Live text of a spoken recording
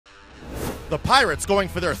The Pirates going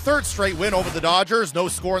for their third straight win over the Dodgers. No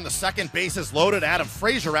score in the second. Bases loaded. Adam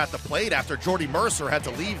Frazier at the plate after Jordy Mercer had to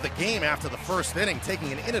leave the game after the first inning,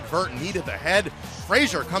 taking an inadvertent knee to the head.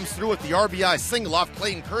 Frazier comes through with the RBI single off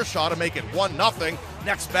Clayton Kershaw to make it 1-0.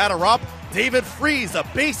 Next batter up, David Freese, a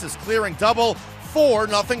bases-clearing double,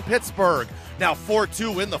 4-0 Pittsburgh. Now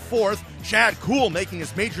 4-2 in the fourth. Chad Kuhl making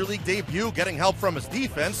his major league debut, getting help from his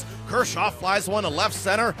defense. Kershaw flies one to left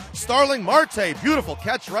center. Starling Marte, beautiful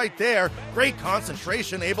catch right there. Great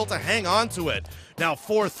concentration, able to hang on to it. Now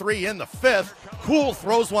 4-3 in the fifth. Kuhl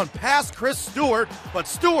throws one past Chris Stewart, but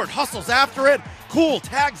Stewart hustles after it. Kuhl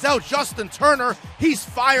tags out Justin Turner. He's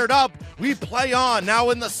fired up. We play on.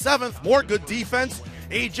 Now in the seventh, more good defense.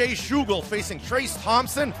 A.J. Schugel facing Trace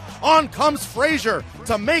Thompson. On comes Frazier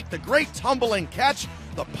to make the great tumbling catch.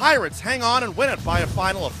 The Pirates hang on and win it by a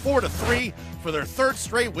final of 4-3 for their third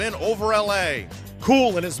straight win over L.A.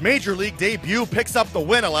 Kuhl in his major league debut picks up the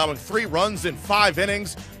win, allowing 3 runs in 5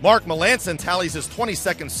 innings. Mark Melancon tallies his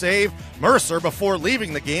 22nd save. Mercer, before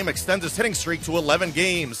leaving the game, extends his hitting streak to 11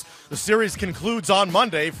 games. The series concludes on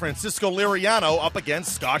Monday. Francisco Liriano up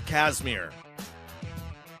against Scott Kazmir.